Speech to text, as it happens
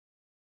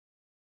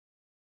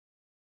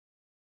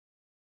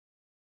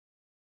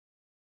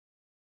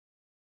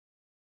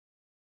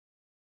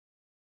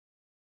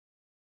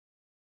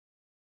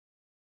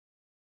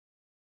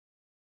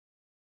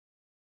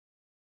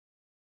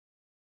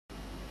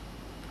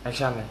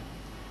Action เลย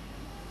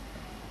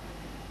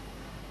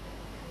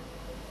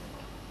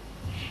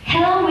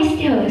Hello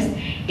visitors,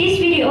 this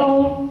video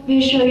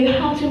will show you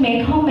how to make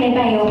homemade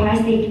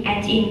bioplastic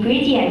and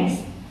ingredients.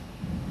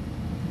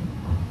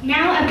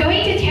 Now I'm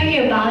going to tell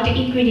you about the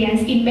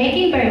ingredients in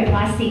making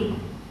bioplastic.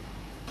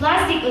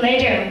 Plastic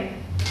ladle,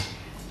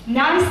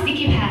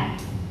 non-sticky pan,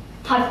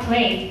 hot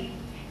plate,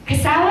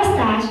 cassava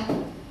starch,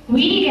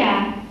 vinegar,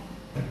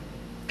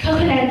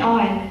 coconut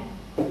oil,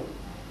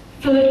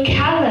 food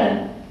color,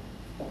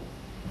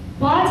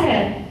 water,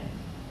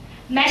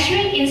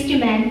 measuring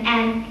instrument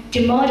and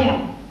the model.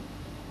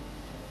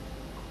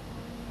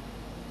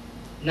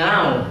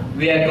 Now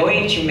we are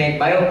going to make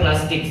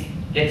bioplastics.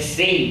 Let's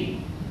see.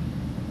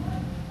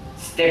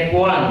 Step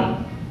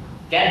 1.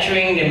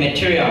 Gathering the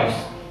materials.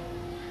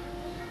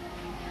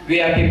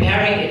 We are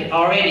preparing it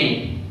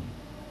already.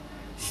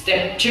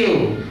 Step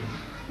 2.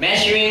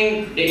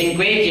 Measuring the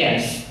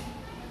ingredients.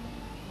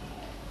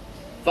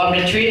 For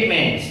the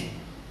treatment,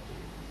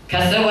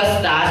 cassava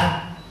starch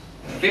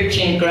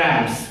 15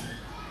 grams.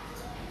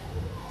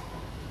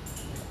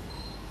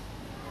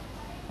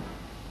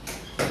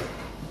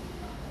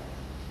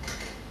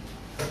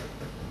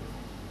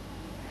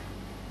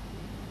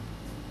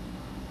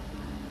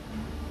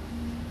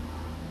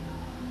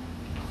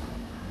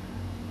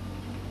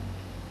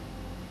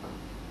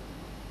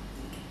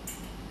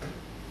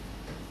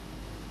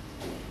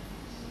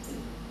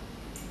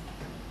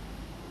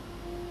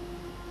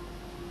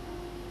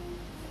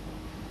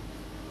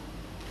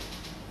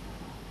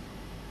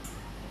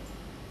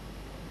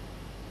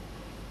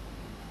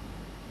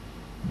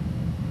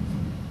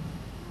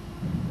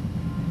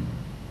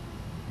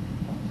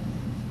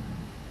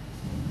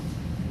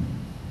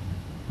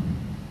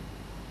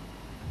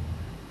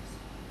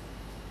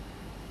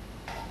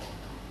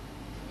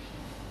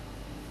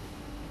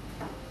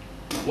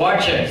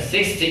 Water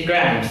 60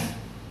 grams.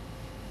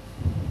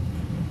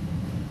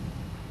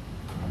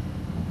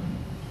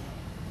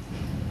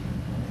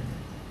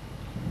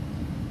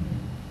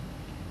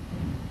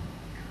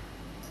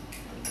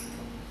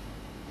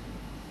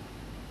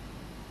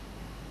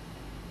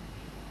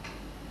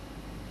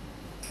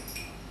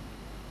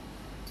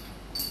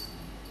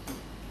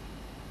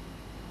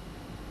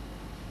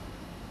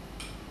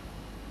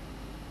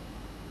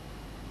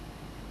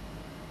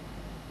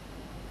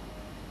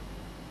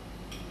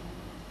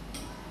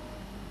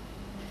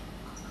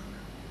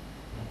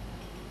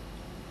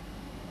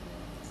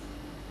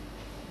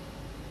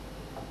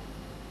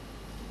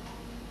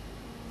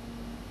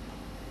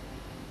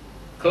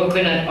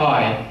 Coconut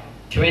oil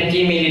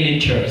 20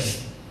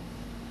 milliliters.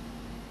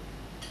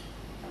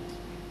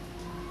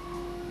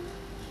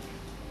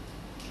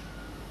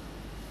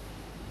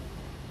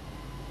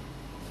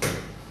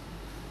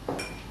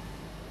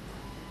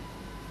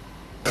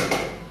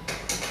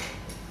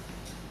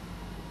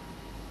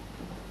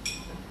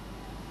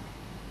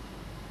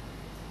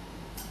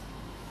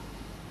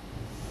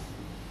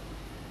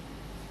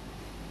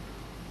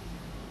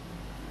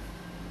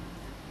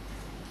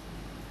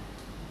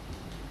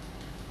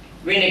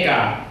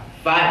 Vinegar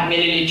 5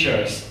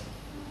 milliliters.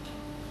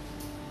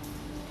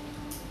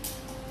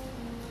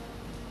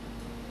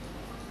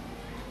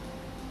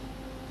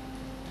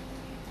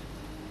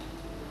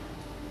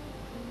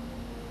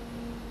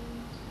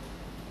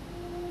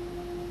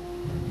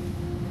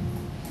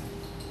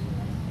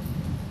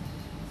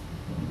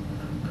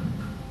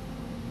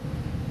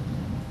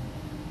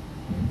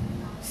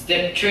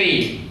 Step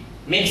 3.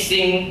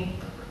 Mixing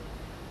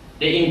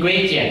the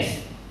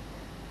ingredients.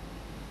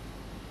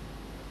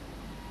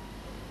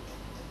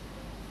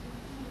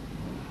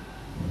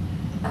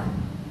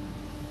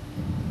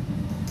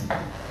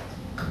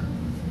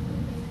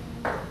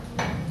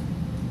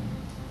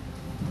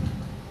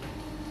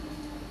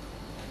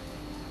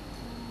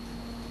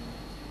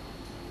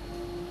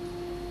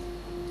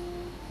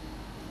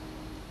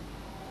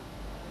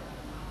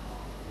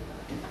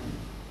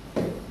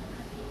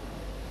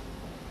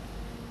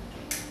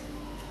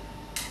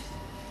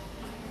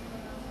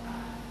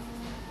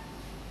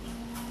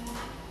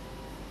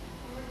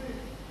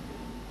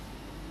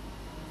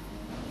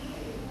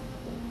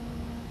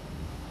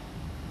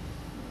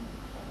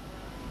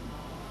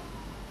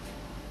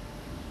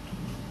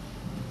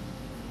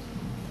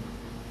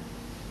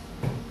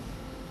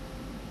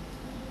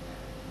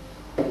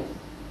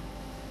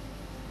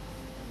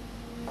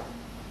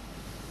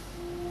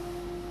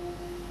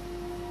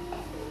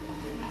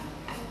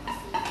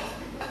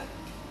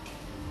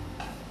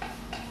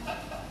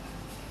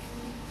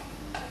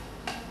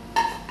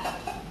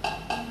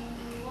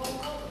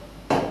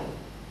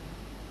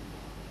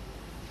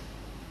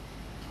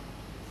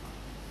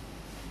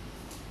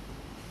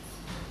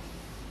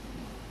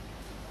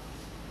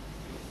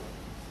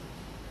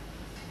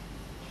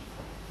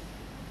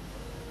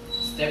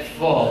 Step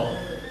 4.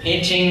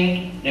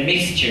 Heating the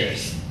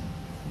mixtures.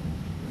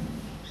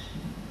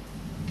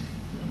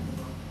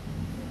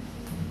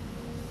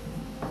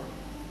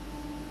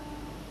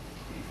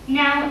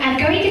 Now I'm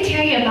going to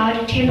tell you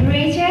about the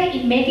temperature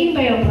in making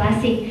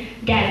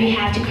bioplastic that we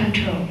have to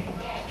control.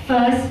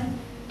 First,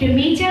 The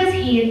meters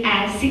heat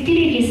at 60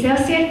 degrees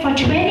Celsius for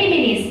 20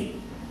 minutes.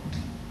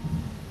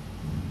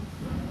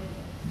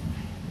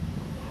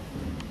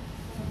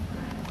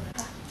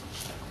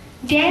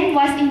 Then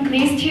was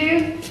increased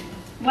to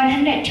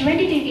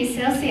 120 degrees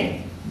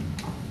Celsius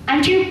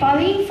until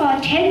boiling for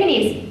 10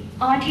 minutes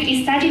or till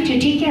it started to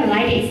thicken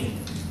like this.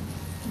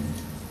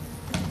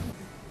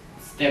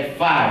 Step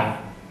 5.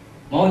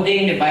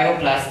 Molding the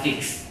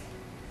bioplastics.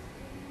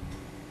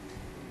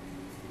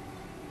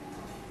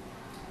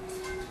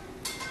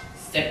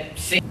 Step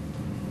 6.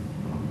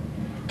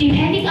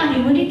 Depending on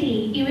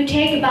humidity, it will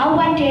take about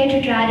 1 day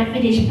to dry the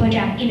finished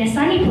product in a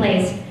sunny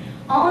place,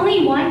 or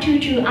only 1 to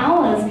 2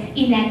 hours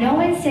in an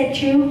oven set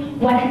to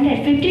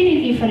 150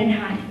 degrees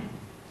Fahrenheit.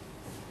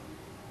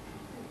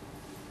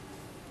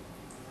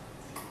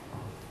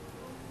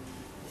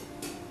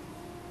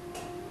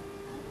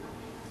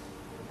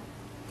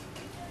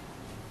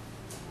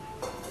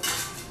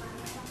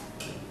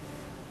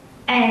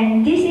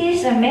 And this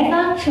is a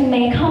method to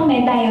make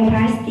homemade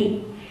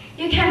bioplastic.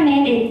 You can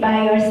make it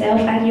by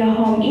yourself at your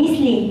home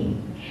easily.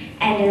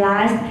 And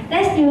last,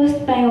 let's use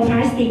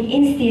bioplastic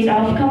instead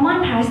of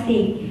common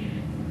plastic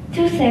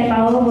to save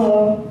our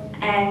world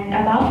and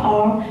above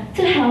all,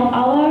 to help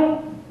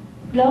our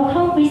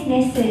local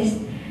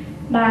businesses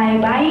by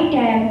buying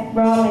their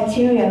raw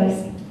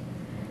materials.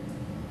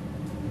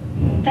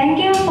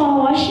 Thank you for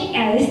watching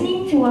and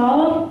listening to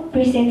our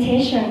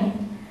presentation.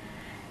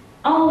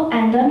 Oh,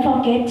 and don't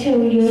forget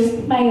to use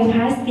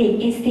bioplastic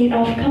instead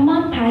of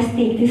common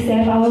plastic to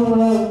save our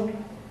world.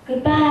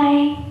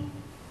 Goodbye.